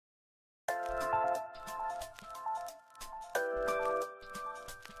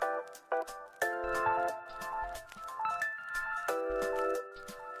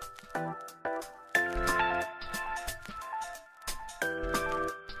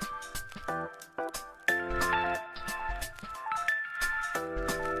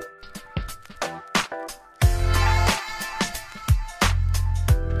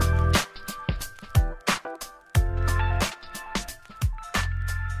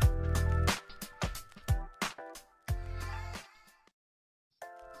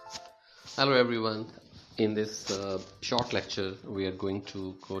Hello everyone. In this short lecture, we are going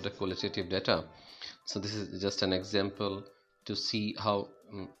to code a qualitative data. So this is just an example to see how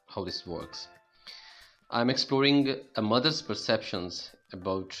this works. I'm exploring a mother's perceptions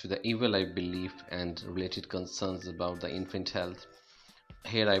about the evil eye belief and related concerns about the infant health.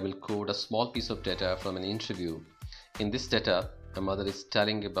 Here I will code a small piece of data from an interview. In this data, a mother is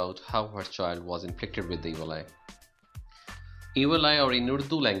telling about how her child was inflicted with the evil eye. Evil eye, or in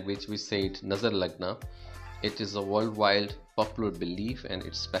Urdu language we say it Nazar Lagna. It is a worldwide popular belief and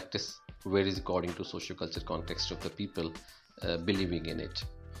its practice varies according to socio-cultural context of the people believing in it.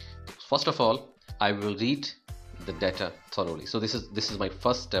 First of all, I will read the data thoroughly. So this is my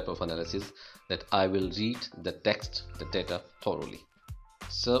first step of analysis, that I will read the text, the data thoroughly.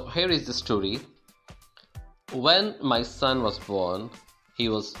 So here is the story. When my son was born, he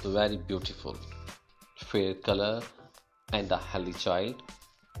was very beautiful, fair color, and a healthy child.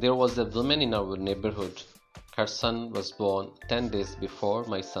 There was a woman in our neighborhood. Her son was born 10 days before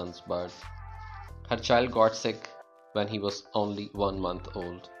my son's birth. Her child got sick when he was only 1 month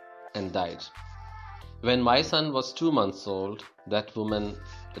old and died. When my son was 2 months old, that woman,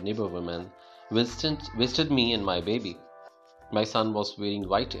 the neighbor woman, visited me and my baby. My son was wearing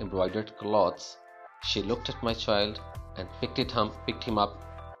white embroidered clothes. She looked at my child and picked him up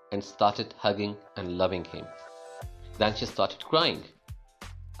and started hugging and loving him. Then she started crying.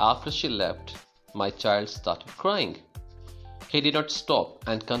 After she left, my child started crying. He did not stop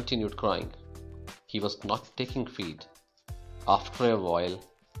and continued crying. He was not taking feed. After a while,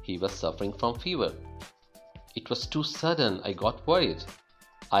 he was suffering from fever. It was too sudden. I got worried.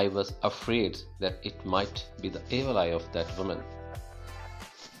 I was afraid that it might be the evil eye of that woman.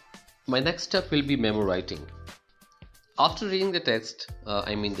 My next step will be memorizing. After reading the text,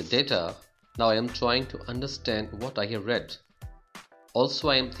 the data, now I am trying to understand what I have read. Also,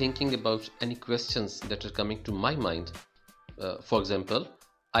 I am thinking about any questions that are coming to my mind. For example,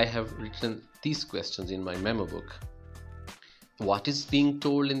 I have written these questions in my memo book. What is being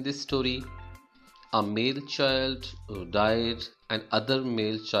told in this story? A male child who died, and other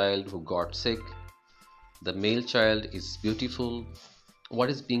male child who got sick. The male child is beautiful. What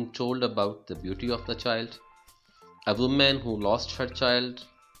is being told about the beauty of the child? A woman who lost her child.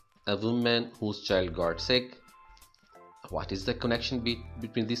 A woman whose child got sick. What is the connection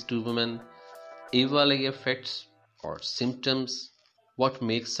between these two women? Evil eye effects or symptoms? What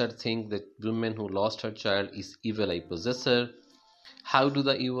makes her think that woman who lost her child is evil eye possessor? How do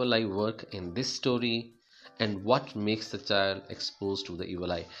the evil eye work in this story? And what makes the child exposed to the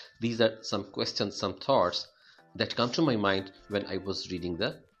evil eye? These are some questions, some thoughts that come to my mind when I was reading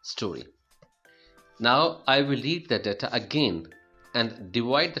the story. Now I will read the data again and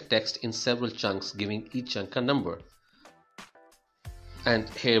divide the text in several chunks, giving each chunk a number. And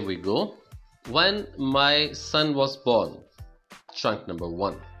here we go. When my son was born, chunk number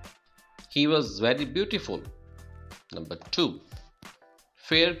 1. He was very beautiful. Number 2.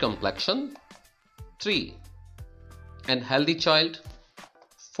 Fair complexion. 3. And healthy child.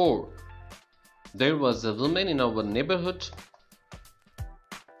 4. There was a woman in our neighborhood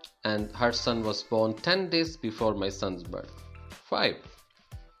and her son was born 10 days before my son's birth. 5.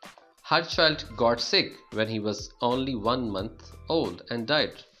 Her child got sick when he was only 1 month old and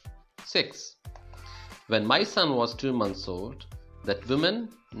died. 6. When my son was 2 months old, that woman,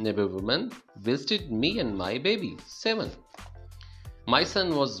 neighbor woman, visited me and my baby. 7. My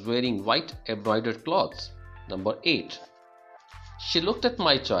son was wearing white embroidered clothes. Number 8. She looked at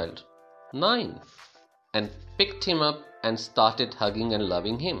my child. 9. And picked him up and started hugging and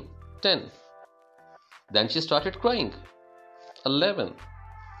loving him. 10. Then she started crying. 11.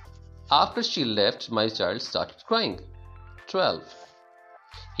 After she left, my child started crying. 12.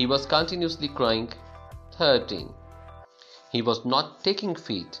 He was continuously crying. 13. He was not taking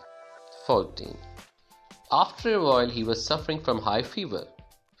feed. 14. After a while, he was suffering from high fever.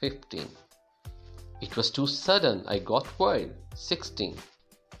 15. It was too sudden. I got worried. 16.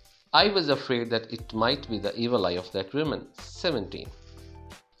 I was afraid that it might be the evil eye of that woman. 17.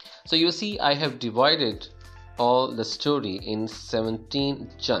 So you see, I have divided all the story in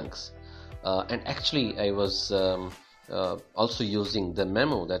 17 chunks. And actually, I was also using the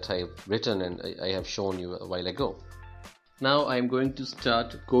memo that I have written and I have shown you a while ago. Now I am going to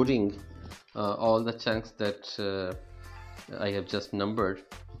start coding all the chunks that I have just numbered.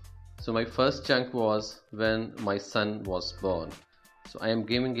 So my first chunk was when my son was born. So I am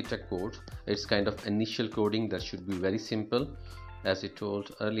giving it a code. It's kind of initial coding that should be very simple, as I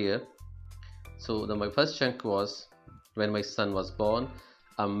told earlier. So my first chunk was when my son was born,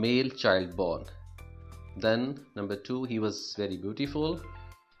 a male child born. Then number 2, he was very beautiful.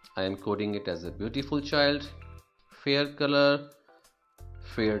 I am coding it as a beautiful child, fair color,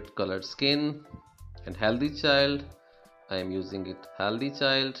 fair colored skin, and healthy child. I am using it healthy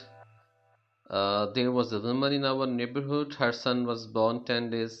child. There was a woman in our neighborhood. Her son was born 10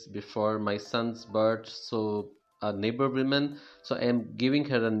 days before my son's birth. So a neighbor woman. So I am giving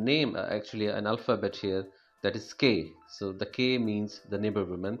her a name, actually an alphabet here, that is K. So the K means the neighbor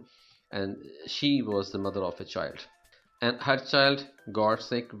woman, and she was the mother of a child. And her child got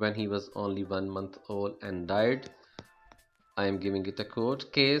sick when he was only 1 month old and died. I am giving it a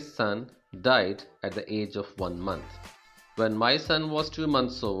code. K's son died at the age of 1 month. When my son was 2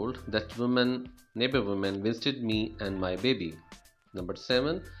 months old, that woman, neighbor woman, visited me and my baby. Number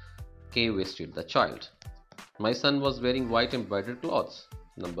 7, K visited the child. My son was wearing white embroidered clothes.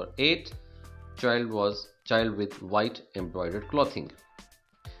 Number 8, child with white embroidered clothing.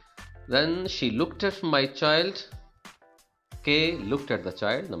 Then she looked at my child. K looked at the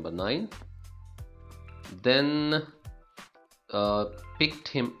child. Number 9. Then picked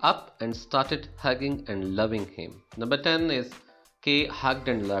him up and started hugging and loving him. Number 10 is K hugged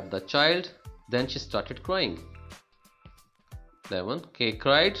and loved the child. Then she started crying. 11. K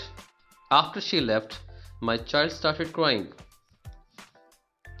cried. After she left, my child started crying.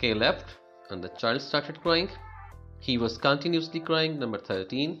 K left and the child started crying. He was continuously crying. Number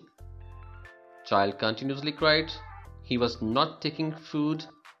 13. Child continuously cried. He was not taking food.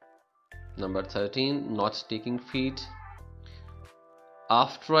 Number 13. Not taking feed.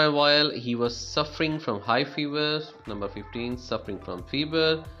 After a while, he was suffering from high fever. Number 15, suffering from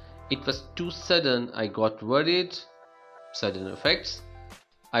fever. It was too sudden. I got worried. Sudden effects.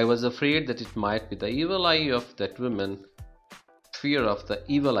 I was afraid that it might be the evil eye of that woman. Fear of the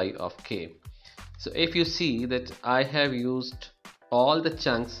evil eye of K. So if you see that I have used all the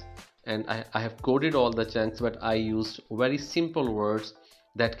chunks and I have coded all the chunks, but I used very simple words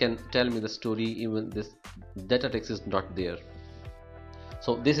that can tell me the story even this data text is not there.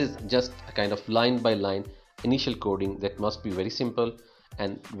 So this is just a kind of line by line initial coding that must be very simple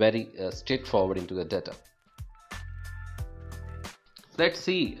and very straightforward into the data. Let's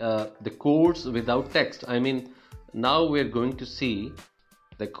see the codes without text. I mean, now we're going to see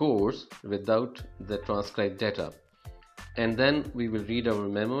the codes without the transcribed data, and then we will read our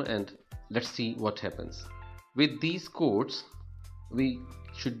memo and let's see what happens. With these codes, we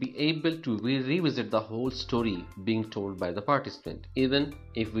should be able to revisit the whole story being told by the participant, even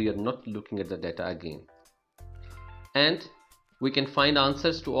if we are not looking at the data again. And we can find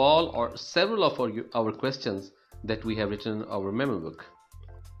answers to all or several of our questions that we have written in our memo book.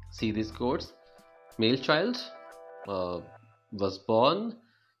 See these codes. Male child was born.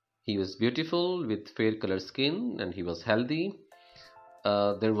 He was beautiful with fair colored skin and he was healthy.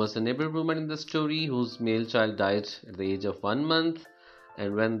 There was a neighbor woman in the story whose male child died at the age of 1 month.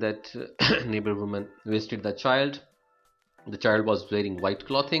 And when that neighbor woman visited the child was wearing white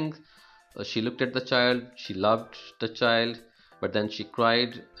clothing. She looked at the child, she loved the child, but then she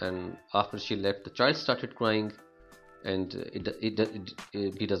cried, and after she left, the child started crying, and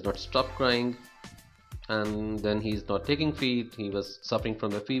he does not stop crying, and then he's not taking feed. He was suffering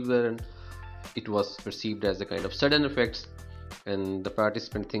from a fever, and it was perceived as a kind of sudden effects, and the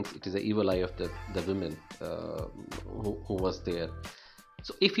participant thinks it is the evil eye of the woman who was there.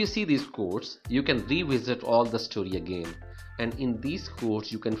 So if you see these codes, you can revisit all the story again, and in these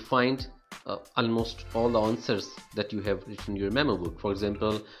codes you can find almost all the answers that you have written in your memo book. For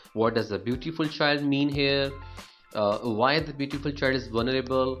example, what does a beautiful child mean here? Why the beautiful child is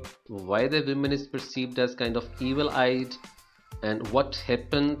vulnerable? Why the woman is perceived as kind of evil-eyed? And what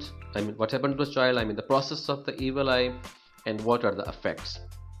happened? I mean, what happened to the child? I mean, the process of the evil eye, and what are the effects?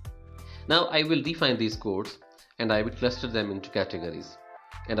 Now I will define these codes and I will cluster them into categories.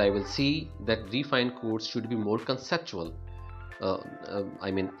 And I will see that refined codes should be more conceptual. I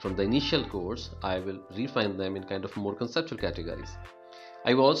mean, from the initial codes, I will refine them in kind of more conceptual categories.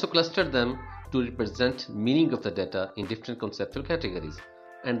 I will also cluster them to represent meaning of the data in different conceptual categories.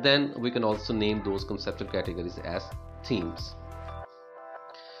 And then we can also name those conceptual categories as themes.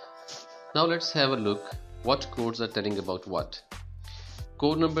 Now let's have a look what codes are telling about what.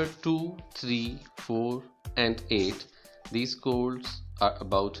 Code number 2, 3, 4 and 8. These codes are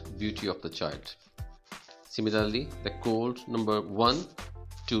about beauty of the child. Similarly, the code number 1,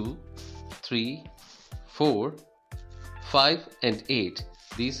 2, 3, 4, 5 and 8.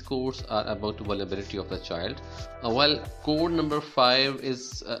 These codes are about vulnerability of the child. While code number 5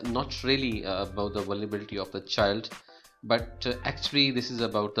 is not really about the vulnerability of the child, but actually this is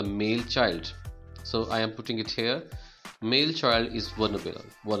about the male child. So I am putting it here. Male child is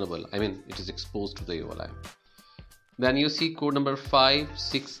vulnerable. I mean, it is exposed to the evil eye. Then you see code number 5,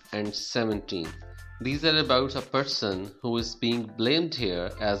 6 and 17. These are about a person who is being blamed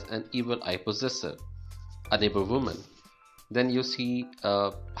here as an evil eye possessor, a neighbor woman. Then you see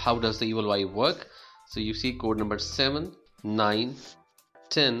how does the evil eye work. So you see code number 7, 9,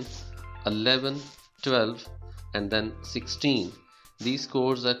 10, 11, 12 and then 16. These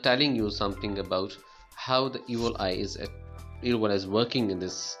codes are telling you something about how the evil eye is working in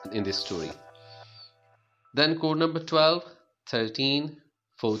this story. Then code number 12, 13,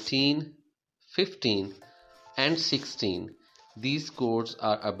 14, 15 and 16. These codes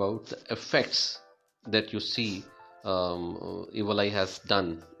are about the effects that you see evil eye has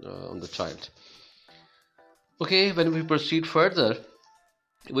done on the child. Okay, when we proceed further,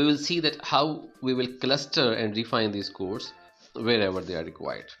 we will see that how we will cluster and refine these codes wherever they are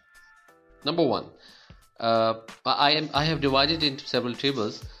required. Number 1, I have divided into several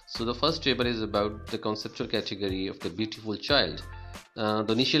tables. So the first table is about the conceptual category of the beautiful child. The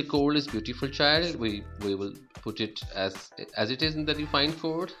initial code is beautiful child. We will put it as it is in the refined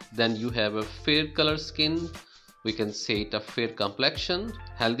code. Then you have a fair color skin. We can say it a fair complexion,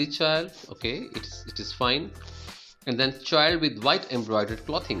 healthy child. Okay, it is fine. And then child with white embroidered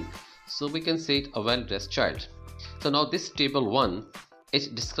clothing. So we can say it a well-dressed child. So now this table 1,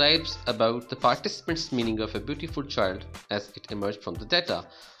 it describes about the participants' meaning of a beautiful child as it emerged from the data.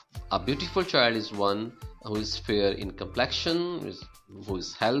 A beautiful child is one who is fair in complexion, who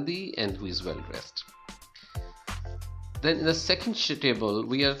is healthy and who is well dressed. Then in the second table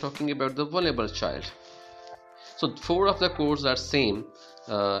we are talking about the vulnerable child. So 4 of the codes are same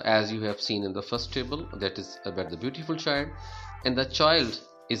as you have seen in the first table, that is about the beautiful child, and the child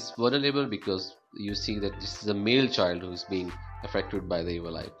is vulnerable because you see that this is a male child who is being affected by the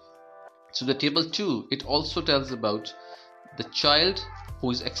evil eye. So the table 2, it also tells about the child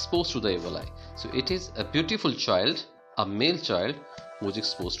who is exposed to the evil eye. So it is a beautiful child, a male child who is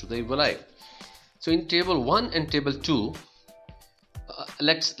exposed to the evil eye. So in table 1 and table 2,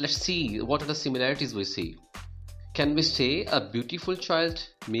 let's see what are the similarities we see. Can we say a beautiful child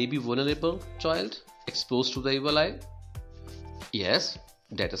may be vulnerable child exposed to the evil eye? Yes,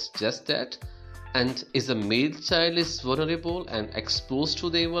 data suggests that. And is a male child is vulnerable and exposed to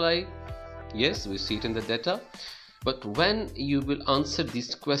the evil eye? Yes, we see it in the data. But when you will answer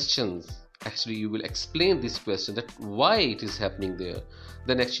these questions, actually you will explain this question that why it is happening there,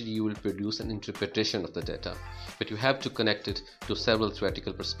 then actually you will produce an interpretation of the data. But you have to connect it to several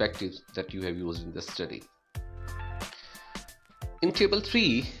theoretical perspectives that you have used in the study. In table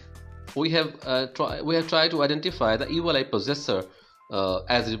 3, we have tried to identify the evil eye possessor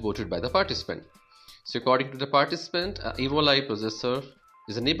as reported by the participant. So according to the participant, evil eye possessor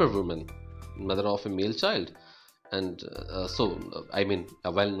is a neighbor woman, mother of a male child, and a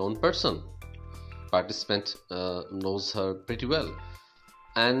well-known person. Participant knows her pretty well,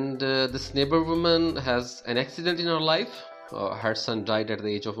 and this neighbor woman has an accident in her life. Her son died at the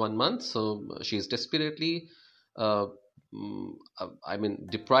age of 1 month, so she is desperately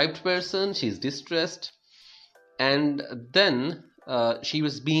deprived person. She is distressed, and then she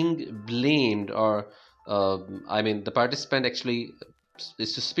was being blamed, or the participant actually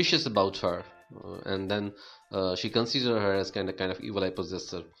is suspicious about her, and then she considers her as kind of evil eye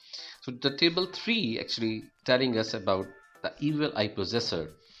possessor. So the table 3 actually telling us about the evil eye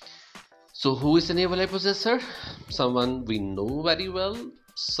possessor. So who is an evil eye possessor? Someone we know very well,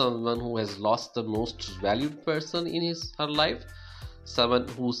 someone who has lost the most valued person in her life, someone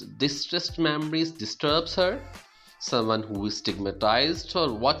whose distressed memories disturbs her, someone who is stigmatized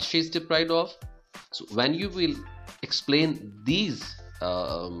or what she is deprived of. So when you will explain these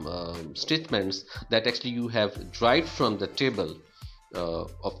statements that actually you have derived from the table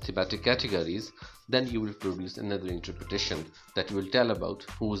of thematic categories, then you will produce another interpretation that will tell about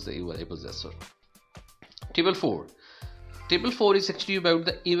who is the evil eye possessor. Table 4. Table 4 is actually about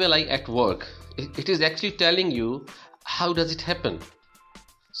the evil eye at work. It is actually telling you how does it happen.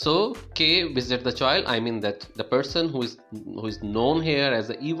 So K visit the child, that the person who is known here as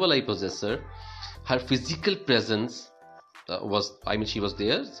the evil eye possessor, her physical presence she was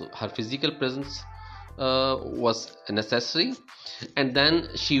there, so her physical presence was necessary, and then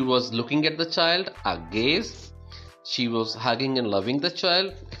she was looking at the child, a gaze, she was hugging and loving the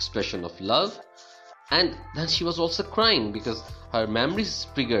child, expression of love, and then she was also crying because her memory is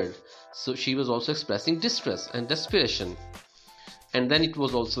triggered, so she was also expressing distress and desperation. And then it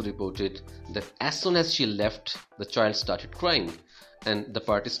was also reported that as soon as she left, the child started crying, and the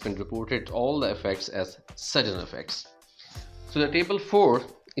participant reported all the effects as sudden effects. So the table 4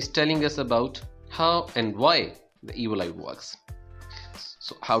 is telling us about how and why the evil eye works.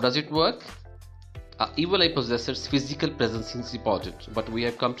 So how does it work? evil eye possessor's physical presence is important, but we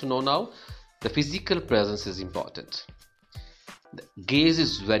have come to know now the physical presence is important. The gaze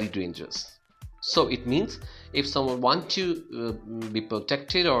is very dangerous. So it means if someone wants to be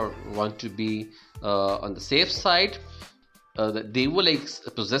protected or want to be on the safe side, the evil eye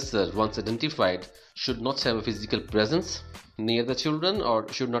possessor, once identified, should not have a physical presence near the children or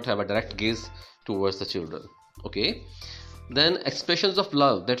should not have a direct gaze towards the children. Okay, then expressions of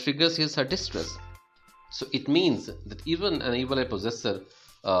love that triggers his or her distress. So it means that even an evil eye possessor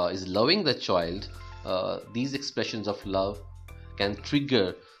is loving the child, these expressions of love can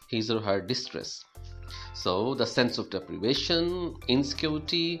trigger his or her distress. So the sense of deprivation,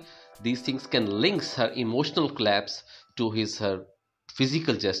 insecurity, these things can link her emotional collapse to his her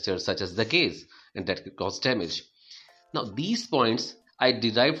physical gestures such as the gaze, and that could cause damage. Now these points I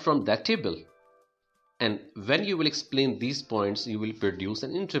derived from that table, and when you will explain these points you will produce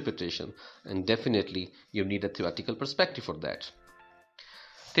an interpretation, and definitely you need a theoretical perspective for that.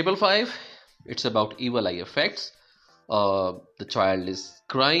 Table 5, it's about evil eye effects. The child is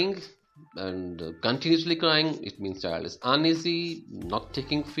crying and continuously crying. It means child is uneasy, not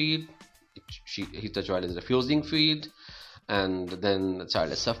taking feed. The child is refusing feed, and then the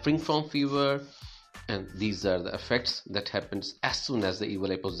child is suffering from fever. And these are the effects that happens as soon as the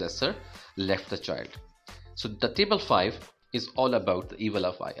evil eye possessor left the child. So the table 5 is all about the evil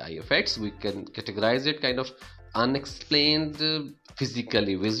eye effects. We can categorize it kind of unexplained,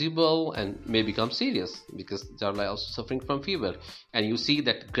 physically visible, and may become serious because the child is also suffering from fever. And you see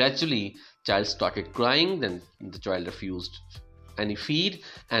that gradually child started crying, then the child refused any feed,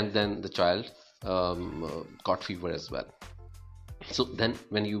 and then the child got fever as well. So then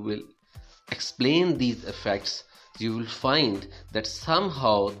when you will explain these effects, you will find that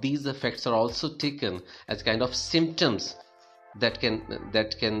somehow these effects are also taken as kind of symptoms that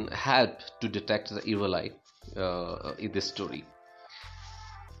can help to detect the evil eye in this story.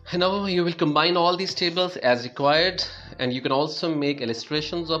 And now you will combine all these tables as required, and you can also make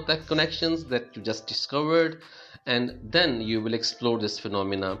illustrations of the connections that you just discovered, and then you will explore this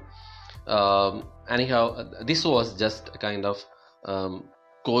phenomena. Anyhow, this was just a kind of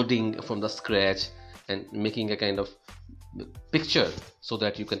coding from the scratch and making a kind of picture so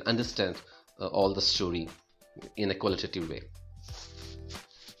that you can understand all the story in a qualitative way.